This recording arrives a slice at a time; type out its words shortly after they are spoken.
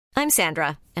I'm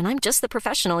Sandra, and I'm just the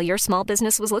professional your small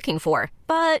business was looking for.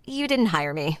 But you didn't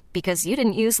hire me because you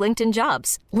didn't use LinkedIn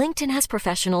Jobs. LinkedIn has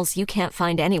professionals you can't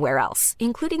find anywhere else,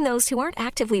 including those who aren't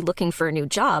actively looking for a new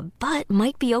job, but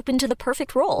might be open to the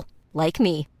perfect role, like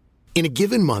me. In a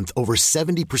given month, over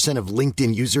 70% of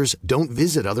LinkedIn users don't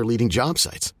visit other leading job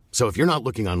sites. So if you're not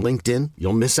looking on LinkedIn,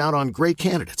 you'll miss out on great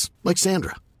candidates like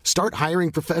Sandra. Start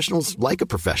hiring professionals like a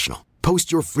professional.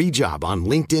 Post your free job on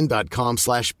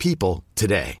linkedin.com/people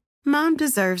today. Mom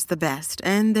deserves the best,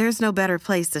 and there's no better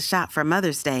place to shop for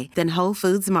Mother's Day than Whole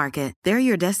Foods Market. They're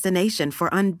your destination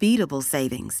for unbeatable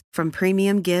savings, from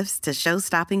premium gifts to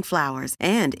show-stopping flowers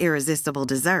and irresistible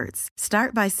desserts.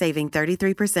 Start by saving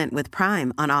 33% with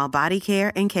Prime on all body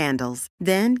care and candles.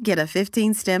 Then get a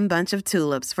 15-stem bunch of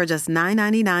tulips for just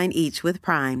 $9.99 each with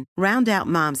Prime. Round out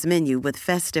Mom's menu with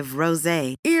festive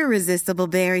rosé, irresistible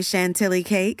berry chantilly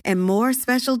cake, and more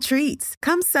special treats.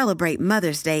 Come celebrate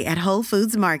Mother's Day at Whole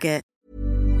Foods Market.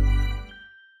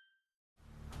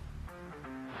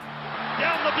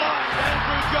 Down the blind,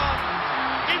 Andrew John.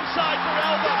 Inside for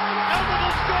Albert. Albert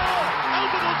will score.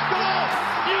 Albert will score.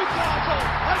 Newcastle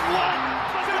have won.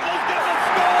 Fiddler's going to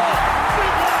score.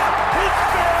 Fiddler, it's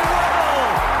farewell.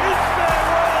 It's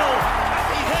farewell.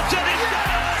 And he hits it. He's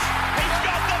got it. He's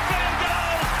got the field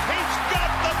goal. He's got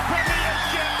the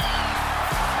premiership.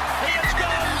 He has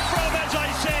gone from, as I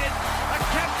said, a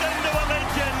captain to a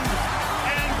legend.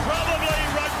 And probably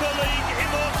rugby league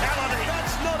immortality.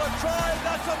 That's not a try.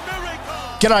 That's a miracle.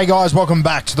 G'day guys, welcome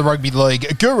back to the Rugby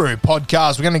League Guru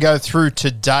podcast. We're going to go through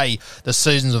today the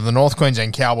seasons of the North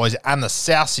Queensland Cowboys and the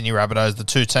South Sydney Rabbitohs, the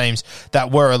two teams that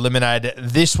were eliminated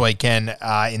this weekend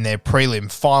in their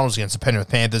prelim finals against the Penrith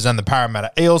Panthers and the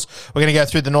Parramatta Eels. We're going to go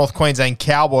through the North Queensland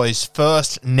Cowboys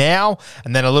first now,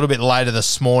 and then a little bit later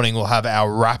this morning we'll have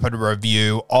our rapid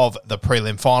review of the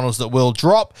prelim finals that will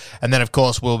drop, and then of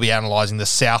course we'll be analysing the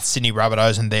South Sydney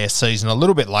Rabbitohs and their season a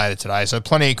little bit later today. So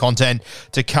plenty of content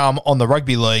to come on the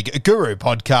Rugby League Guru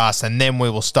podcast, and then we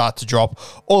will start to drop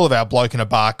all of our Bloke in a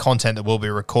Bar content that will be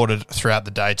recorded throughout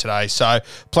the day today. So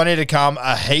plenty to come,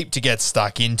 a heap to get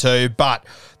stuck into, but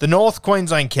the North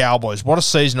Queensland Cowboys, what a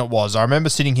season it was. I remember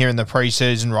sitting here in the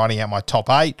preseason writing out my top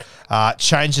 8,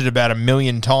 changed it about 1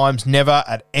 million times. Never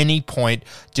at any point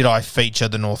did I feature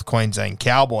the North Queensland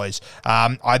Cowboys.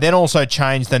 I then also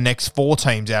changed the next 4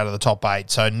 teams out of the top 8,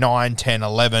 so 9, 10,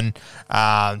 11,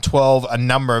 12, a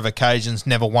number of occasions.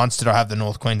 Never once did I have the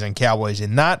North Queensland Cowboys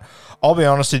in that. I'll be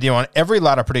honest with you, on every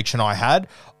ladder prediction I had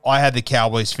the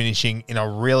Cowboys finishing in a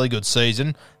really good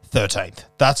season 13th.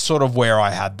 That's sort of where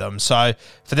I had them. So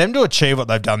for them to achieve what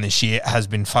they've done this year has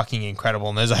been fucking incredible.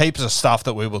 And there's a heaps of stuff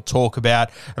that we will talk about.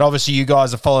 And obviously you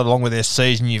guys have followed along with this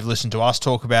season. You've listened to us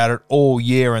talk about it all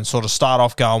year and sort of start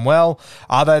off going, well,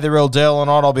 are they the real deal or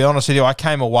not? I'll be honest with you, I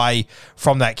came away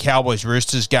from that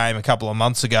Cowboys-Roosters game a couple of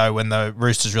months ago when the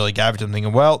Roosters really gave it to them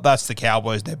thinking, well, that's the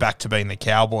Cowboys. They're back to being the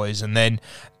Cowboys. And then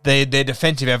their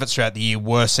defensive efforts throughout the year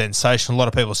were sensational. A lot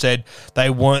of people said they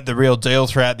weren't the real deal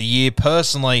throughout the year.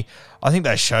 Personally, I think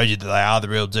they showed you that they are the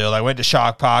real deal. They went to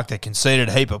Shark Park, they conceded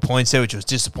a heap of points there, which was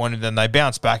disappointing. Then they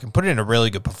bounced back and put in a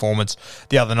really good performance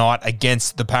the other night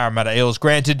against the Parramatta Eels.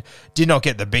 Granted, did not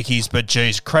get the bickies, but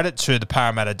geez, credit to the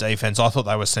Parramatta defense. I thought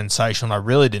they were sensational. I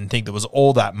really didn't think there was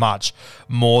all that much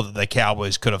more that the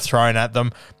Cowboys could have thrown at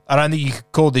them. I don't think you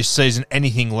could call this season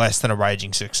anything less than a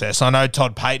raging success. I know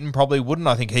Todd Payten probably wouldn't.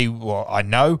 I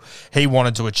know he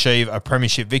wanted to achieve a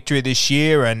premiership victory this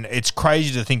year, and it's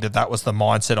crazy to think that that was the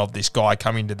mindset of this guy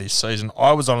coming to this season.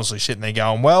 I was honestly sitting there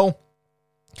going, well,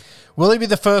 will he be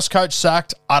the first coach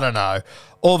sacked? I don't know.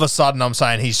 All of a sudden, I'm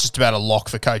saying he's just about a lock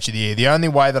for Coach of the Year. The only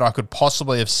way that I could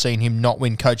possibly have seen him not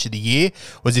win Coach of the Year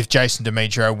was if Jason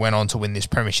Demetriou went on to win this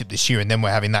premiership this year, and then we're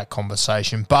having that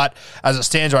conversation. But as it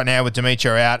stands right now with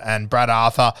Demetriou out and Brad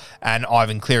Arthur and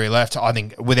Ivan Cleary left, I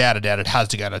think without a doubt it has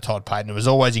to go to Todd Payten. It was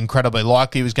always incredibly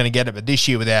likely he was going to get it, but this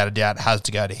year without a doubt it has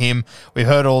to go to him. We've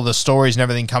heard all the stories and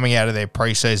everything coming out of their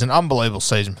preseason. Unbelievable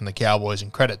season from the Cowboys,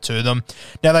 and credit to them.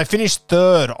 Now, they finished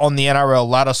third on the NRL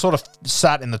ladder, sort of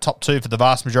sat in the top 2 for the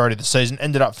vast majority of the season,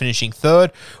 ended up finishing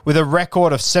third with a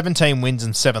record of 17 wins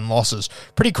and 7 losses.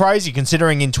 Pretty crazy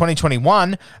considering in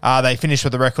 2021 they finished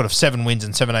with a record of 7 wins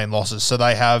and 17 losses. So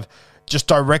they have just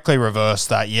directly reversed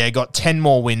that. Yeah, got 10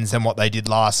 more wins than what they did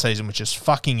last season, which is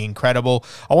fucking incredible.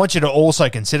 I want you to also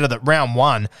consider that round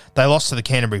 1, they lost to the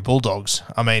Canterbury Bulldogs.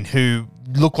 I mean, who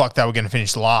looked like they were going to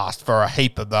finish last for a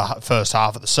heap of the first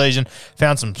half of the season.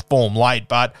 Found some form late,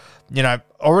 but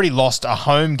already lost a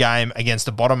home game against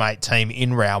the bottom 8 team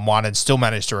in round 1 and still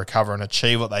managed to recover and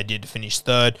achieve what they did to finish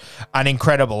third. An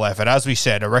incredible effort. As we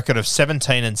said, a record of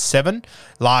 17-7.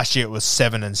 Last year it was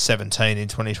 7-17 in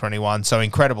 2021. So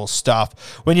incredible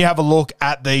stuff. When you have a look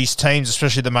at these teams,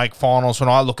 especially the make finals, when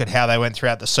I look at how they went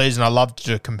throughout the season, I love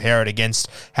to compare it against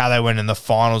how they went in the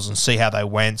finals and see how they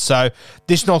went. So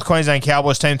this North Queensland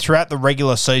Cowboys team, throughout the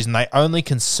regular season, they only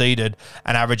conceded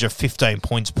an average of 15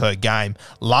 points per game.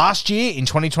 Last year, in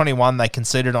 2021, they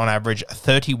conceded on average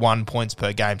 31 points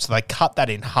per game. So they cut that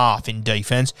in half in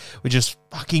defense, which is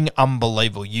fucking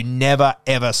unbelievable. You never,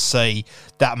 ever see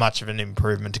that much of an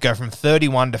improvement. To go from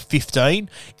 31 to 15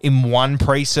 in one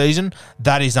preseason,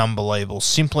 that is unbelievable.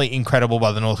 Simply incredible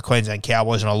by the North Queensland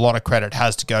Cowboys, and a lot of credit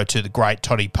has to go to the great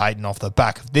Toddy Payten off the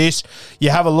back of this.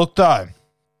 You have a look, though.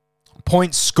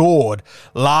 Points scored.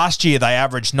 Last year, they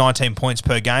averaged 19 points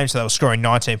per game, so they were scoring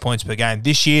 19 points per game.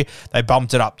 This year, they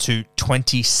bumped it up to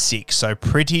 26, so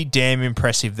pretty damn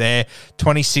impressive there.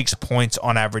 26 points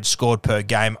on average scored per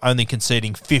game, only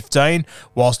conceding 15,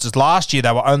 whilst as last year,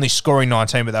 they were only scoring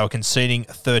 19, but they were conceding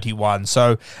 31.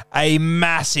 So a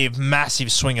massive,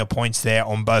 massive swing of points there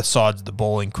on both sides of the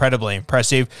ball. Incredibly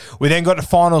impressive. We then got to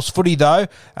finals footy, though,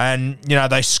 and,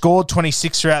 they scored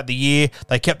 26 throughout the year.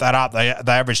 They kept that up. They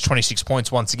averaged 26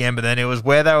 points once again, but then it was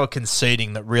where they were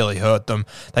conceding that really hurt them.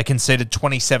 They conceded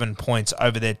 27 points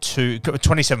over their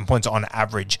 27 points on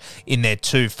average in their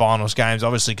 2 finals games,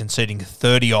 obviously conceding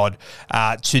 30-odd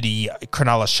to the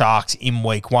Cronulla Sharks in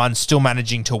week 1, still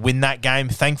managing to win that game,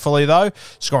 thankfully, though,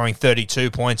 scoring 32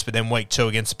 points, but then week 2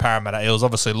 against the Parramatta Eels,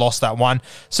 obviously lost that one.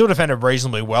 Still defended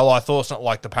reasonably well. I thought it's not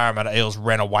like the Parramatta Eels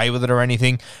ran away with it or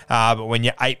anything, but when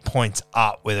you're 8 points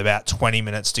up with about 20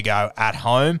 minutes to go at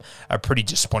home, a pretty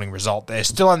disappointing result there.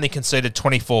 Still only conceded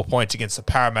 24 points against the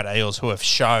Parramatta Eels, who have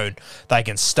shown they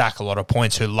can stack a lot of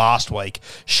points, who last week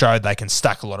showed they can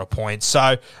stack a lot of points.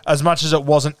 So as much as it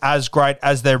wasn't as great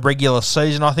as their regular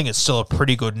season, I think it's still a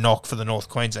pretty good knock for the North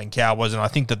Queensland Cowboys, and I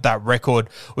think that record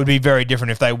would be very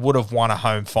different if they would have won a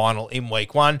home final in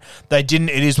week 1. They didn't.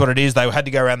 It is what it is. They had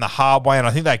to go around the hard way, and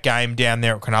I think that game down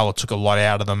there at Cronulla took a lot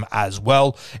out of them as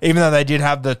well. Even though they did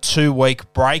have the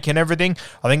 2-week break and everything,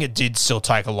 I think it did still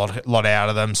take a lot out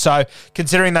of them. So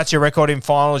considering that's your record in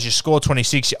finals, you score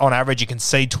 26 on average, you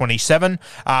concede 27.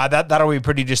 That'll be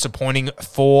pretty disappointing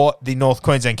for the North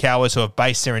Queensland Cowboys, who have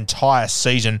based their entire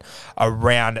season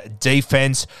around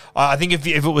defense. I think if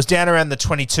it was down around the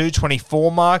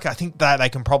 22-24 mark, I think that they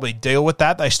can probably deal with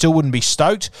that. They still wouldn't be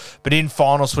stoked, but in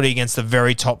finals footy against the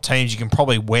very top teams, you can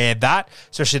probably wear that,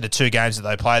 especially the 2 games that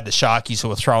they played. The Sharkies, who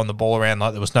were throwing the ball around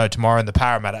like there was no tomorrow, and the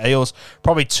Parramatta Eels,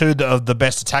 probably 2 of the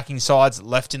best attacking sides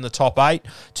left in the top 8.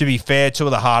 To be fair, 2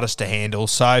 of the hardest to handle.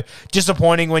 So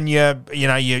disappointing when you're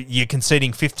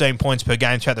conceding 15 points per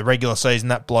game throughout the regular season.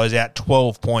 That blows out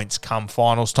 12 points come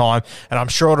finals time, and I'm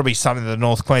sure it'll be something that the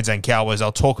North Queensland Cowboys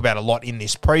they'll talk about a lot in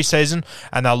this preseason,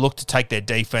 and they'll look to take their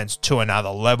defense to another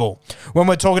level. When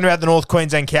we're talking about the North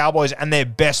Queensland Cowboys and their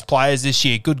best players this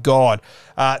year, good God,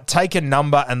 take a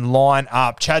number and line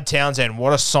up. Chad Townsend,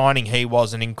 what a signing he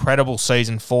was. An incredible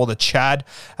season for the Chad.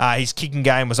 His kicking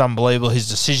game was unbelievable. His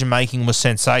decision-making was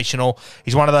sensational.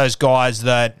 He's one of those guys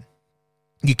that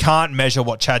you can't measure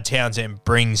what Chad Townsend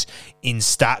brings in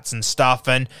stats and stuff.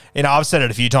 And, I've said it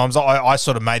a few times. I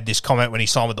sort of made this comment when he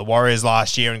signed with the Warriors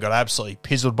last year and got absolutely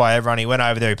pizzled by everyone. He went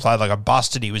over there, he played like a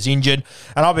busted, he was injured.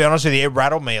 And I'll be honest with you, it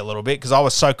rattled me a little bit because I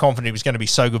was so confident he was going to be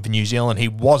so good for New Zealand. He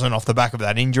wasn't off the back of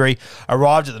that injury.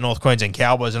 Arrived at the North Queensland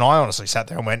Cowboys, and I honestly sat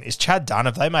there and went, is Chad done?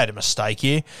 Have they made a mistake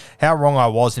here? How wrong I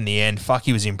was in the end. Fuck,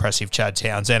 he was impressive, Chad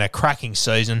Townsend. A cracking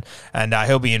season, and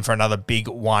he'll be in for another big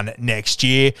one next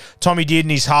year. Tommy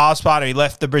Dearden, his halves partner, he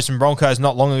left the Brisbane Broncos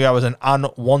not long ago as an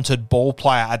unwanted ball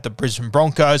player at the Brisbane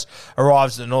Broncos,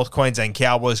 arrives at the North Queensland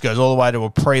Cowboys, goes all the way to a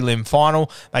prelim final,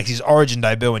 makes his Origin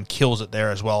debut and kills it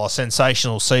there as well. A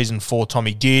sensational season for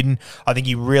Tommy Dearden. I think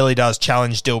he really does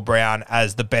challenge Dill Brown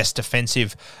as the best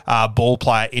defensive ball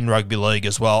player in rugby league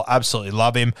as well. Absolutely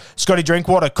love him. Scotty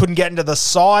Drinkwater couldn't get into the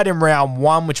side in round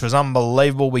 1, which was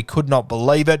unbelievable. We could not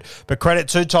believe it. But credit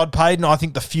to Todd Payten. I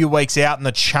think the few weeks out and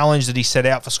the challenge that he set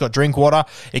out for Scott Drinkwater,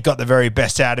 it got the very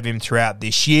best out of him throughout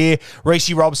this year.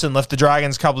 Reece Robson left the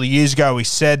Dragons a couple of years ago. We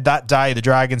said that day the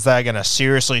Dragons, they're going to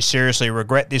seriously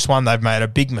regret this one. They've made a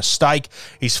big mistake.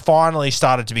 He's finally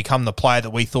started to become the player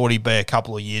that we thought he'd be a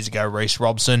couple of years ago, Reece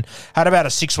Robson. Had about a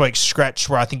 6-week stretch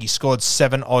where I think he scored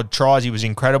 7 odd tries. He was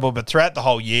incredible, but throughout the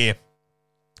whole year,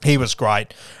 He was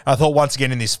great. I thought once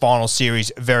again in this final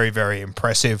series, very, very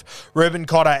impressive. Reuben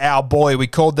Cotter, our boy, we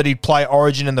called that he'd play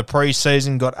Origin in the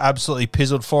preseason, got absolutely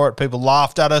pizzled for it. People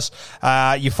laughed at us.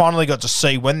 You finally got to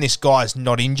see when this guy's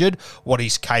not injured, what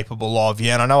he's capable of.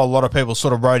 Yeah, and I know a lot of people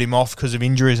sort of wrote him off because of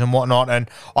injuries and whatnot, and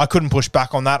I couldn't push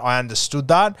back on that. I understood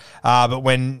that. But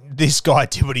when this guy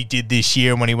did what he did this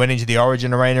year, and when he went into the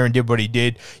Origin arena and did what he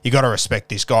did, you got to respect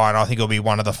this guy, and I think he'll be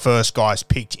one of the first guys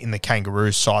picked in the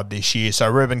Kangaroos side this year. So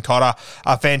Reuben Cotter,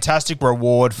 a fantastic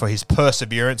reward for his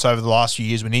perseverance over the last few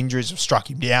years when injuries have struck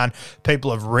him down.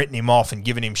 People have written him off and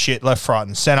given him shit left, right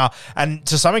and centre, and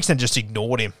to some extent just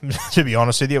ignored him, to be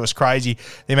honest with you. It was crazy.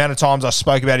 The amount of times I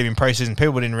spoke about him in preseason,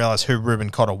 people didn't realise who Reuben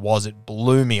Cotter was. It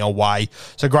blew me away.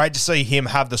 So great to see him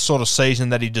have the sort of season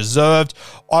that he deserved.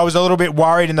 I was a little bit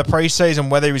worried in the preseason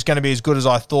whether he was going to be as good as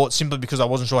I thought, simply because I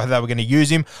wasn't sure how they were going to use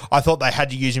him. I thought they had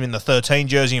to use him in the 13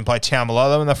 jersey and play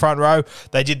Taumalolo in the front row.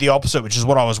 They did the opposite, which is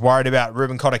what I was worried about.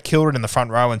 Reuben Cotter killed it in the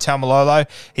front row, and Taumalolo,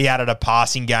 he added a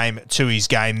passing game to his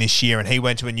game this year, and he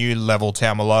went to a new level,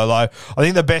 Taumalolo. I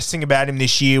think the best thing about him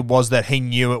this year was that he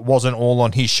knew it wasn't all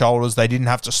on his shoulders. They didn't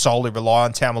have to solely rely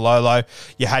on Taumalolo.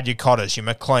 You had your Cotters, your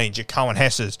McLeans, your Cohen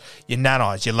Hesses, your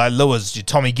Nanais, your Leiluas, your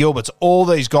Tommy Gilberts, all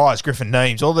these guys, Griffin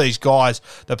Neems, all these guys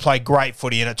that played great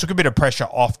footy, and it took a bit of pressure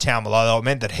off Taumalolo. It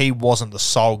meant that he wasn't the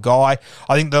sole guy.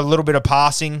 I think the little bit of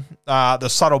passing, the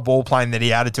subtle ball playing that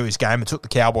he added to his game, it took the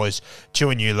Cowboys to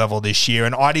a new level this year,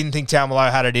 and I didn't think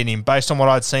Taumalolo had it in him. Based on what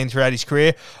I'd seen throughout his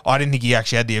career, I didn't think he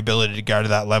actually had the ability to go to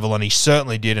that level, and he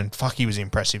certainly did, and fuck, he was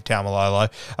impressive, Taumalolo.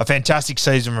 A fantastic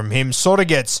season from him. Sort of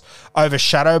gets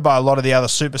overshadowed by a lot of the other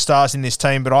superstars in this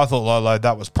team, but I thought Lolo,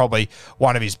 that was probably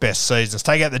one of his best seasons.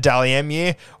 Take out the Dally M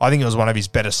year, I think it was one of his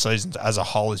better seasons as a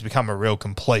whole. He's become a real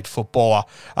complete footballer.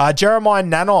 Jeremiah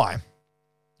Nanai.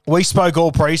 We spoke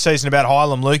all pre-season about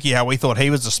Hylam Lukey, how we thought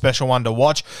he was the special one to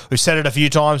watch. We've said it a few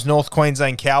times. North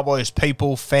Queensland Cowboys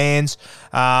people, fans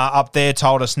up there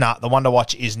told us, nah, the one to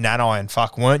watch is Nanai, and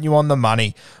fuck, weren't you on the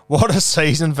money? What a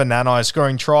season for Nanai,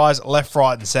 scoring tries left,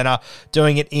 right and centre,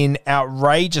 doing it in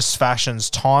outrageous fashions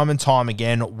time and time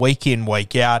again, week in,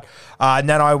 week out.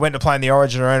 Nanai went to play in the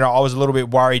Origin arena. I was a little bit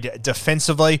worried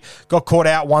defensively. Got caught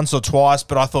out once or twice,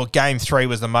 but I thought Game 3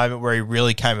 was the moment where he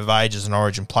really came of age as an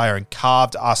Origin player and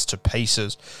carved us to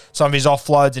pieces. Some of his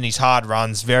offloads and his hard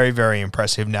runs, very, very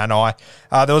impressive, Nanai.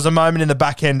 There was a moment in the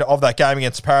back end of that game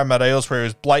against Parramatta Eels where he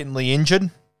was blatantly injured.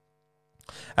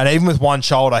 And even with one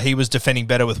shoulder, he was defending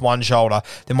better with one shoulder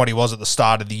than what he was at the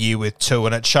start of the year with two.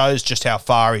 And it shows just how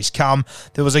far he's come.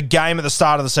 There was a game at the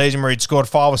start of the season where he'd scored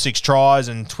 5 or 6 tries,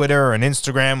 and Twitter and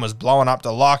Instagram was blowing up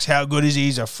deluxe. How good is he?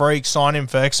 He's a freak. Sign him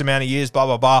for X amount of years, blah,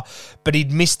 blah, blah. But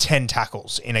he'd missed 10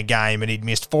 tackles in a game, and he'd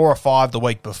missed 4 or 5 the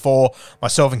week before.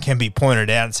 Myself and Kempy pointed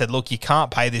out and said, look, you can't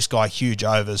pay this guy huge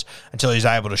overs until he's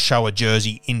able to show a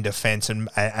jersey in defence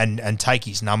and take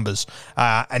his numbers.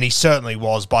 And he certainly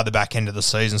was by the back end of the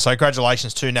season. So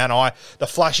congratulations to Nanai. The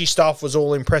flashy stuff was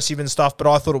all impressive and stuff, but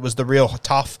I thought it was the real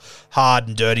tough, hard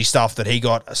and dirty stuff that he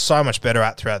got so much better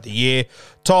at throughout the year.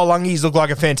 Lungi's looked like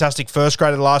a fantastic first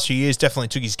grader the last few years. Definitely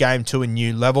took his game to a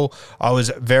new level. I was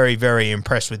very, very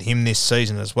impressed with him this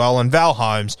season as well. And Val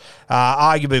Holmes,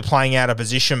 arguably playing out of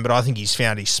position, but I think he's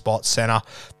found his spot centre.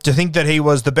 To think that he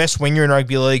was the best winger in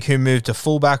rugby league who moved to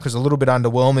fullback was a little bit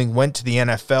underwhelming. Went to the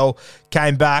NFL,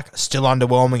 came back, still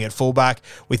underwhelming at fullback.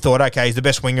 We thought, okay, he's the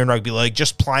best winger in rugby league.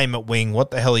 Just play him at wing. What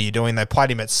the hell are you doing? They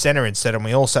played him at centre instead, and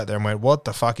we all sat there and went, what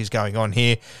the fuck is going on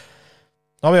here?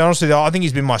 I'll be honest with you, I think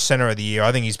he's been my centre of the year.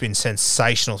 I think he's been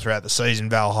sensational throughout the season,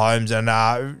 Val Holmes,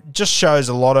 and just shows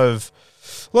a lot of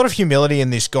humility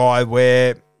in this guy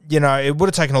where, you know, it would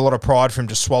have taken a lot of pride for him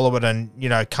to swallow it and, you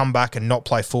know, come back and not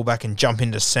play fullback and jump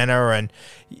into centre. And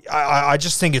I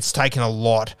just think it's taken a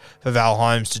lot for Val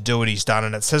Holmes to do what he's done.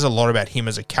 And it says a lot about him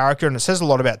as a character, and it says a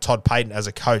lot about Todd Payten as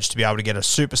a coach to be able to get a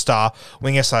superstar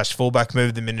winger/fullback,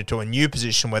 move them into a new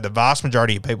position where the vast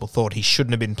majority of people thought he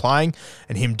shouldn't have been playing,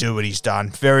 and him do what he's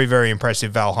done. Very, very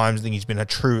impressive, Val Holmes. I think he's been a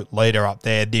true leader up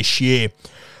there this year.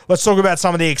 Let's talk about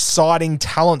some of the exciting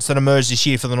talents that emerged this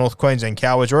year for the North Queensland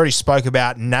Cowboys. We already spoke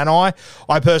about Nanai.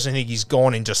 I personally think he's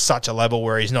gone into such a level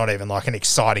where he's not even like an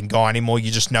exciting guy anymore.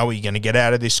 You just know what you're going to get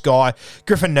out of this guy.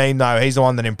 Griffin Neem, though, he's the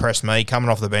one that impressed me coming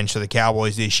off the bench for the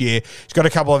Cowboys this year. He's got a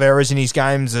couple of errors in his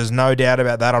games. There's no doubt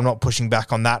about that. I'm not pushing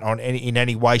back on that in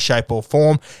any way, shape or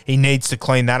form. He needs to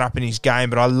clean that up in his game,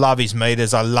 but I love his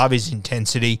meters. I love his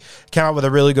intensity. Came up with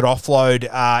a really good offload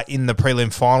in the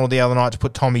prelim final the other night to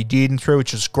put Tommy Dearden through,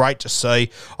 which was great to see.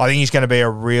 I think he's going to be a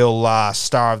real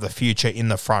star of the future in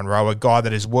the front row, a guy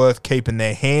that is worth keeping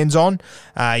their hands on.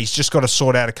 He's just got to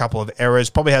sort out a couple of errors.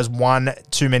 Probably has one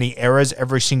too many errors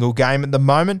every single game at the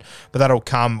moment, but that'll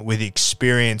come with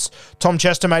experience. Tom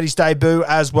Chester made his debut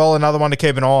as well, another one to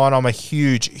keep an eye on. I'm a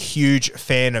huge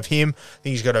fan of him. I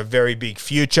think he's got a very big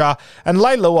future. And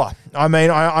Leilua, I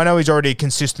mean, I know he's already a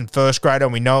consistent first grader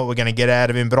and we know what we're going to get out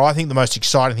of him, but I think the most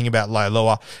exciting thing about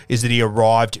Leilua is that he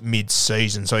arrived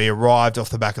mid-season. So he arrived off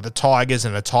the back of the Tigers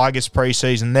and a Tigers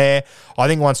preseason there. I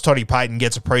think once Toddy Payten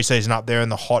gets a preseason up there in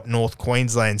the hot North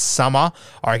Queensland summer,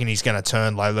 I reckon he's going to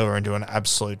turn Leilua into an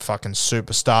absolute fucking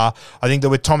superstar. I think that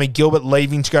with Tommy Gilbert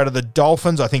leaving to go to the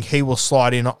Dolphins, I think he will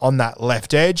slide in on that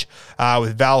left edge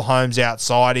with Val Holmes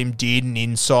outside him, Dearden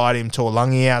inside him,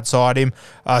 Tuolungi outside him.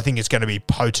 I think it's going to be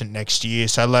potent next year.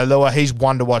 So Leilua, he's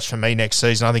one to watch for me next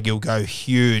season. I think he'll go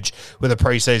huge with a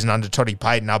preseason under Toddy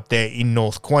Payten up there in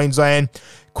North Queensland.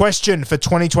 Question for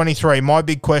 2023, my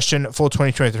big question for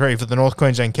 2023 for the North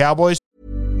Queensland Cowboys.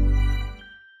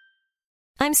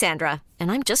 I'm Sandra,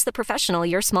 and I'm just the professional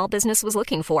your small business was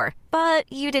looking for.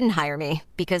 But you didn't hire me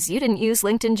because you didn't use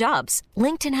LinkedIn Jobs.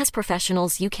 LinkedIn has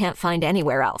professionals you can't find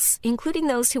anywhere else, including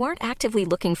those who aren't actively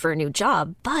looking for a new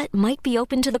job, but might be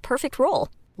open to the perfect role,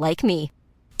 like me.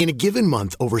 In a given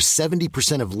month, over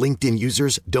 70% of LinkedIn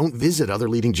users don't visit other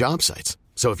leading job sites.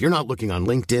 So if you're not looking on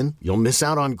LinkedIn, you'll miss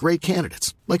out on great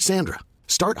candidates like Sandra.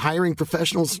 Start hiring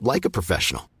professionals like a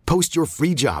professional. Post your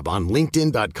free job on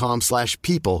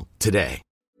linkedin.com/people today.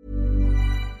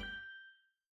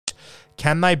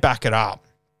 Can they back it up?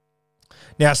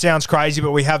 Now, it sounds crazy,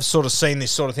 but we have sort of seen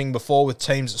this sort of thing before with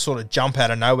teams that sort of jump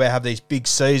out of nowhere, have these big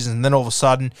seasons, and then all of a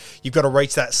sudden you've got to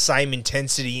reach that same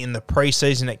intensity in the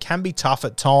preseason. It can be tough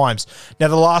at times. Now,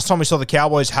 the last time we saw the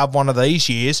Cowboys have one of these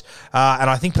years,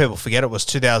 and I think people forget it was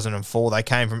 2004, they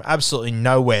came from absolutely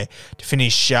nowhere to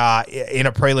finish in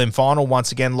a prelim final.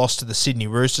 Once again, lost to the Sydney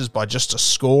Roosters by just a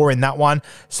score in that one.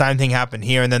 Same thing happened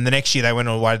here, and then the next year they went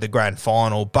all the way to the grand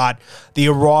final. But the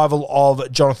arrival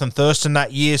of Jonathan Thurston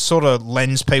that year sort of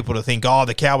lends people to think,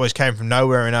 the Cowboys came from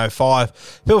nowhere in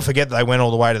 05. People forget that they went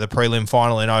all the way to the prelim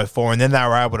final in 04, and then they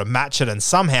were able to match it and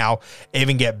somehow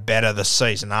even get better the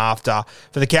season after.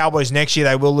 For the Cowboys next year,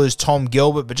 they will lose Tom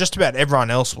Gilbert, but just about everyone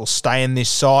else will stay in this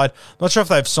side. Not sure if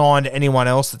they've signed anyone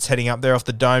else that's heading up there off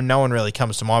the dome. No one really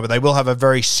comes to mind, but they will have a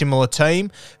very similar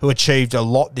team who achieved a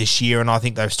lot this year, and I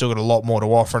think they've still got a lot more to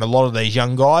offer. And a lot of these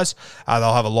young guys,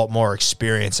 they'll have a lot more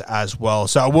experience as well.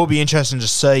 So it will be interesting to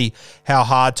see how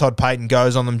hard Todd Payten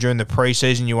goes on them during the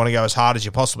preseason. You want to go as hard as you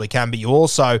possibly can, but you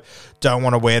also don't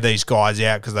want to wear these guys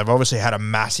out because they've obviously had a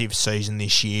massive season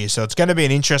this year. So it's going to be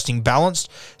an interesting balance.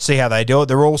 See how they do it.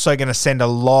 They're also going to send a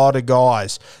lot of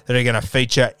guys that are going to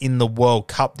feature in the World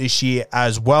Cup this year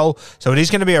as well. So it is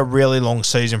going to be a really long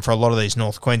season for a lot of these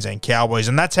North Queensland Cowboys,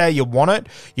 and that's how you want it.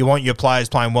 You want your players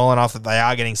playing well enough that they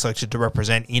are getting selected to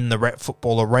represent in the rep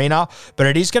football arena, but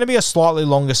it is going to be a slightly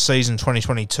longer season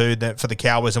 2022 for the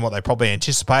Cowboys than what they probably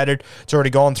anticipated. It's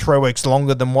already gone 3 weeks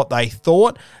longer than what they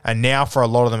thought, and now for a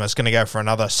lot of them it's going to go for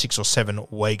another 6 or 7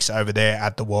 weeks over there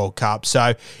at the World Cup.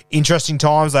 So interesting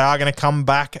times. They are going to come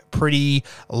back pretty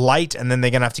late, and then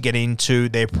they're going to have to get into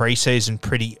their preseason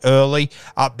pretty early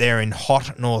up there in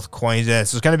hot North Queensland.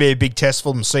 So it's going to be a big test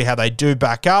for them to see how they do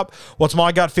back up. What's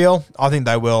my gut feel? I think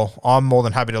they will. I'm more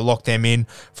than happy to lock them in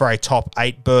for a top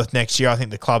 8 berth next year. I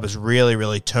think the club has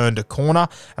really turned a corner,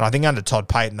 and I think under Todd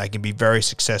Payten they can be very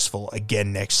successful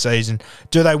again next season.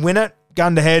 Do they win it?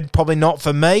 Gun to head, probably not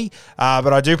for me,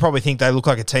 but I do probably think they look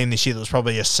like a team this year that was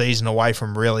probably a season away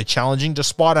from really challenging,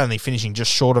 despite only finishing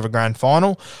just short of a grand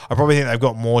final. I probably think they've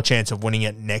got more chance of winning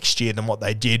it next year than what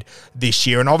they did this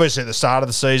year. And obviously at the start of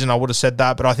the season, I would have said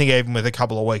that, but I think even with a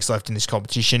couple of weeks left in this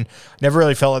competition, never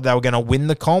really felt like they were going to win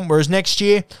the comp, whereas next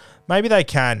year, maybe they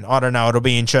can. I don't know. It'll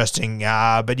be interesting.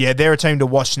 But yeah, they're a team to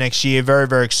watch next year.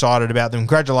 Very excited about them.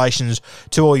 Congratulations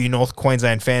to all you North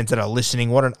Queensland fans that are listening.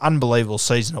 What an unbelievable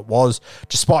season it was,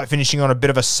 despite finishing on a bit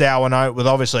of a sour note with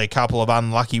obviously a couple of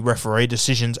unlucky referee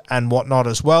decisions and whatnot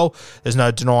as well. There's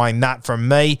no denying that from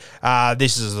me.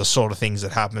 This is the sort of things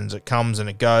that happens. It comes and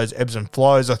it goes, ebbs and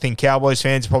flows. I think Cowboys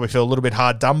fans probably feel a little bit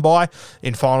hard done by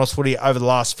in finals footy over the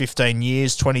last 15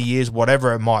 years, 20 years,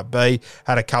 whatever it might be.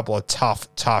 Had a couple of tough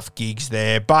gigs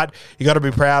there, but you got to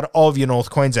be proud of your North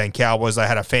Queensland Cowboys. They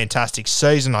had a fantastic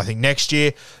season. I think next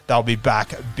year they'll be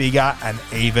back bigger and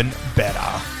even better.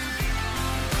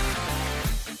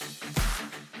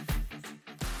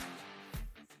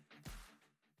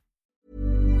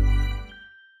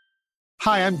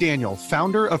 Hi, I'm Daniel,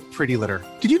 founder of Pretty Litter.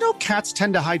 Did you know cats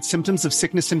tend to hide symptoms of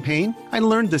sickness and pain? I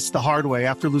learned this the hard way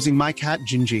after losing my cat,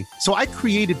 Gingy. So I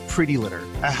created Pretty Litter,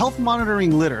 a health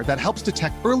monitoring litter that helps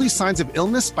detect early signs of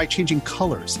illness by changing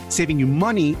colors, saving you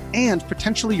money and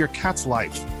potentially your cat's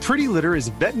life. Pretty Litter is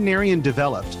veterinarian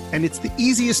developed, and it's the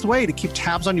easiest way to keep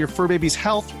tabs on your fur baby's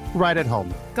health right at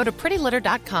home. Go to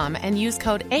prettylitter.com and use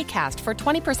code ACAST for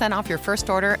 20% off your first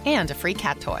order and a free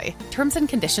cat toy. Terms and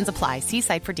conditions apply. See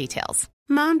site for details.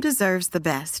 Mom deserves the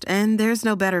best, and there's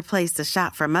no better place to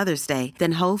shop for Mother's Day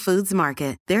than Whole Foods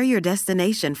Market. They're your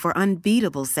destination for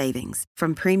unbeatable savings,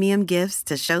 from premium gifts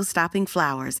to show-stopping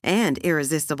flowers and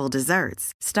irresistible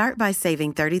desserts. Start by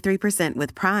saving 33%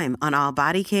 with Prime on all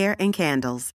body care and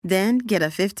candles. Then get a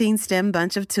 15-stem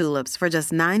bunch of tulips for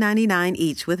just $9.99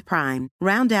 each with Prime.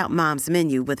 Round out Mom's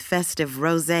menu with festive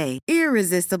rosé,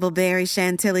 irresistible berry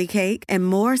chantilly cake, and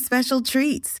more special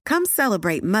treats. Come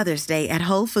celebrate Mother's Day at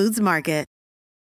Whole Foods Market.